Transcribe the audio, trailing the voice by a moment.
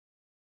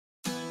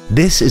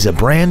This is a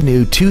brand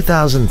new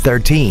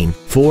 2013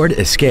 Ford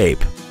Escape.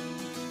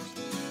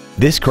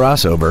 This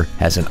crossover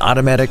has an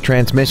automatic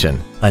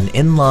transmission, an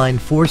inline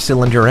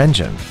 4-cylinder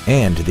engine,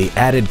 and the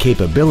added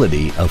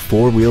capability of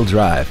 4-wheel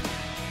drive.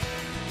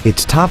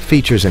 Its top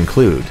features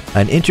include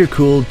an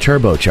intercooled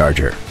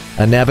turbocharger,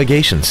 a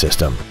navigation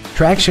system,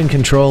 traction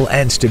control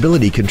and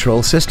stability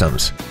control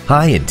systems,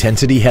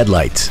 high-intensity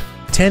headlights,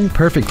 10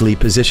 perfectly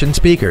positioned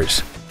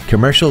speakers,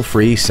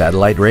 commercial-free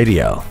satellite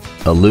radio,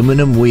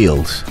 aluminum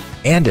wheels,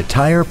 and a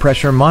tire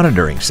pressure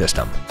monitoring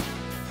system.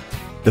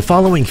 The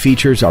following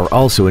features are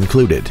also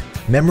included: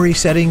 memory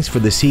settings for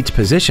the seat's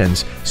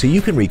positions so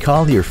you can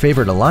recall your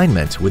favorite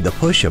alignments with the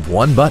push of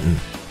one button,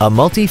 a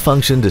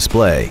multi-function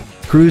display,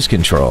 cruise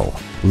control,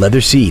 leather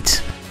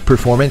seats,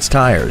 performance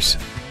tires,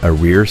 a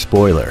rear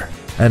spoiler,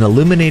 an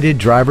illuminated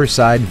driver's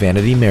side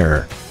vanity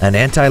mirror, an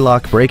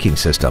anti-lock braking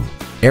system,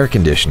 air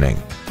conditioning,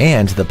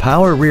 and the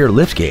power rear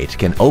liftgate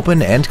can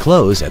open and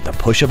close at the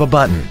push of a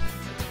button.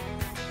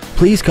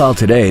 Please call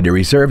today to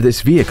reserve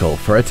this vehicle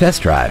for a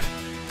test drive.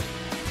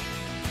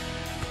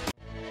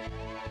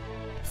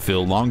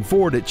 Phil Long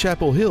Ford at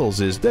Chapel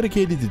Hills is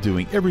dedicated to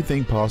doing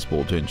everything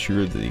possible to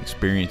ensure that the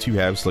experience you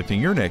have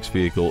selecting your next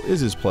vehicle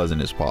is as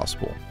pleasant as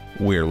possible.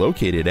 We're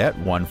located at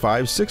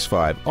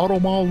 1565 Auto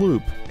Mall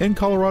Loop in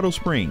Colorado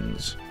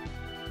Springs.